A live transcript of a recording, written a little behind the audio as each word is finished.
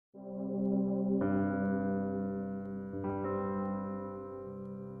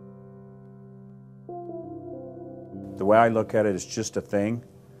The way I look at it, it's just a thing,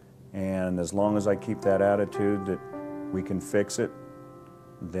 and as long as I keep that attitude that we can fix it,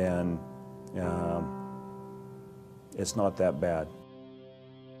 then it's not that bad.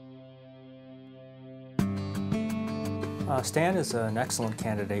 Stan is an excellent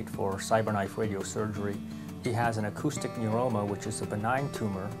candidate for CyberKnife radiosurgery. He has an acoustic neuroma, which is a benign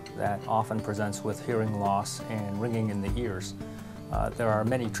tumor that often presents with hearing loss and ringing in the ears. There are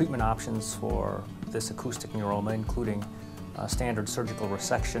many treatment options for this acoustic neuroma, including standard surgical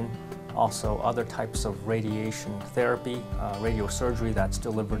resection, also other types of radiation therapy, radiosurgery that's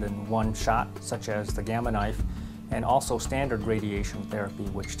delivered in one shot, such as the gamma knife, and also standard radiation therapy,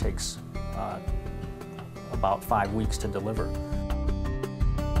 which takes about 5 weeks to deliver.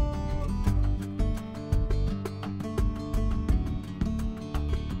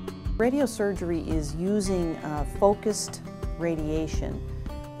 Radiosurgery is using focused radiation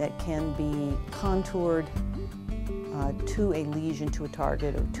that can be contoured to a lesion, to a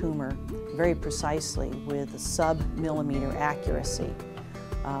target or tumor, very precisely with a sub-millimeter accuracy.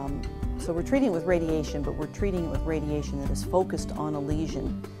 So we're treating it with radiation, but we're treating it with radiation that is focused on a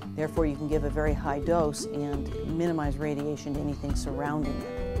lesion. Therefore, you can give a very high dose and minimize radiation to anything surrounding it.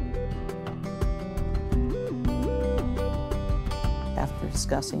 After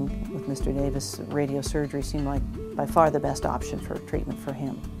discussing with Mr. Davis, radiosurgery seemed like by far the best option for treatment for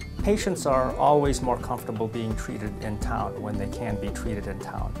him. Patients are always more comfortable being treated in town when they can be treated in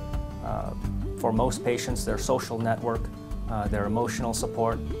town. For most patients, their social network, their emotional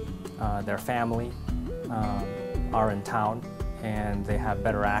support, their family are in town, and they have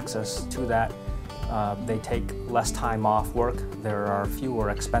better access to that. They take less time off work. There are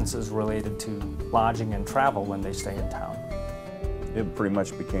fewer expenses related to lodging and travel when they stay in town. It pretty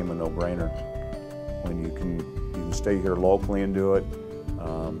much became a no-brainer. When you can stay here locally and do it,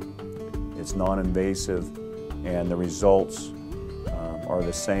 it's non-invasive, and the results are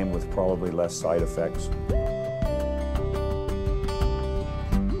the same with probably less side effects.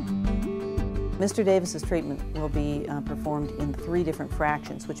 Mr. Davis's treatment will be performed in 3 different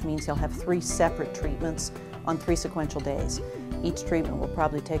fractions, which means he'll have 3 separate treatments on 3 sequential days. Each treatment will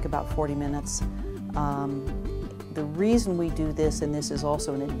probably take about 40 minutes. The reason we do this, and this is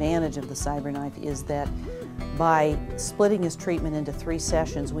also an advantage of the CyberKnife, is that by splitting his treatment into 3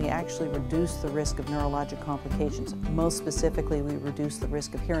 sessions, we actually reduce the risk of neurologic complications. Most specifically, we reduce the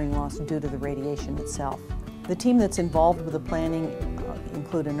risk of hearing loss due to the radiation itself. The team that's involved with the planning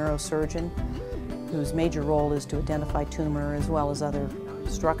include a neurosurgeon, whose major role is to identify tumor as well as other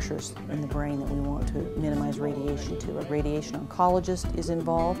structures in the brain that we want to minimize radiation to. A radiation oncologist is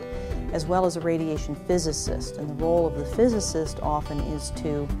involved, as well as a radiation physicist. And the role of the physicist often is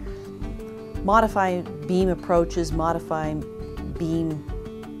to modify beam approaches, modify beam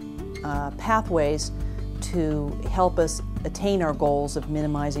pathways to help us attain our goals of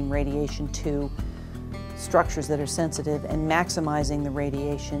minimizing radiation to structures that are sensitive and maximizing the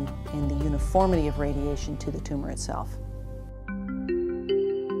radiation and the uniformity of radiation to the tumor itself.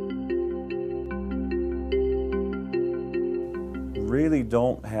 Really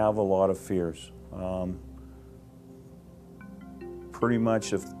don't have a lot of fears. Pretty much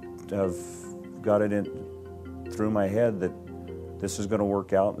have got it through my head that this is going to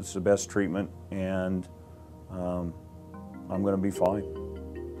work out, this is the best treatment, and I'm going to be fine.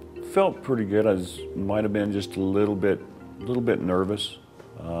 Felt pretty good. I might have been just a little bit nervous,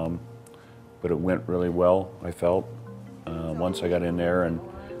 but it went really well, I felt. Once I got in there and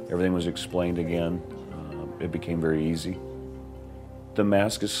everything was explained again, it became very easy. The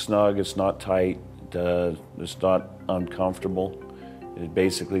mask is snug, it's not tight, it's not uncomfortable. It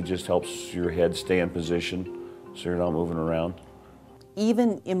basically just helps your head stay in position so you're not moving around.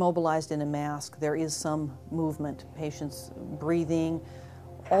 Even immobilized in a mask, there is some movement. Patients breathing,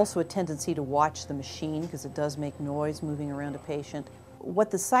 also a tendency to watch the machine because it does make noise moving around a patient.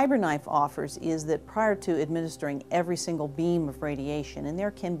 What the CyberKnife offers is that prior to administering every single beam of radiation, and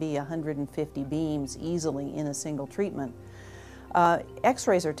there can be 150 beams easily in a single treatment,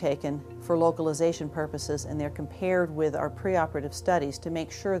 X-rays are taken for localization purposes, and they're compared with our preoperative studies to make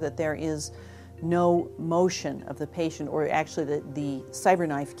sure that there is no motion of the patient, or actually the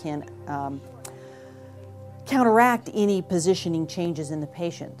CyberKnife can counteract any positioning changes in the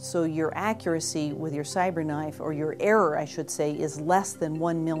patient. So your accuracy with your CyberKnife, or your error I should say, is less than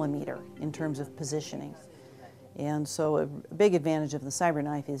 1 millimeter in terms of positioning. And so a big advantage of the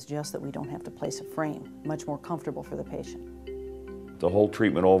CyberKnife is just that we don't have to place a frame, much more comfortable for the patient. The whole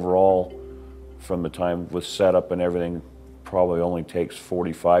treatment overall, from the time with setup and everything, probably only takes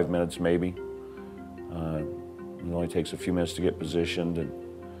 45 minutes maybe. It only takes a few minutes to get positioned and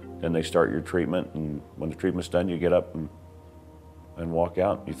Then they start your treatment, and when the treatment's done, you get up and walk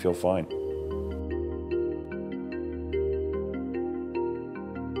out. You feel fine.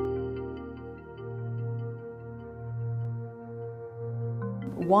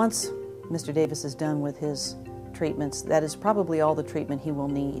 Once Mr. Davis is done with his treatments, that is probably all the treatment he will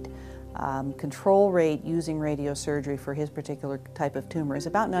need. Control rate using radiosurgery for his particular type of tumor is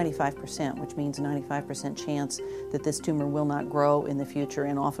about 95%, which means a 95% chance that this tumor will not grow in the future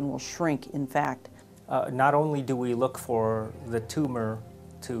and often will shrink, in fact. Not only do we look for the tumor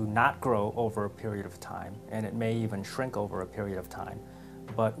to not grow over a period of time, and it may even shrink over a period of time,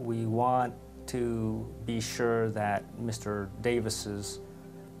 but we want to be sure that Mr. Davis's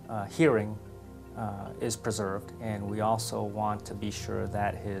hearing is preserved, and we also want to be sure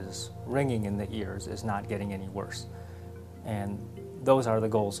that his ringing in the ears is not getting any worse. And those are the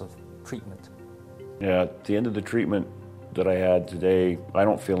goals of treatment. Yeah, at the end of the treatment that I had today, I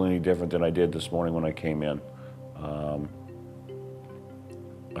don't feel any different than I did this morning when I came in.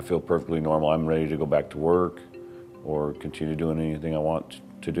 I feel perfectly normal. I'm ready to go back to work or continue doing anything I want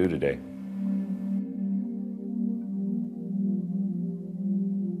to do today.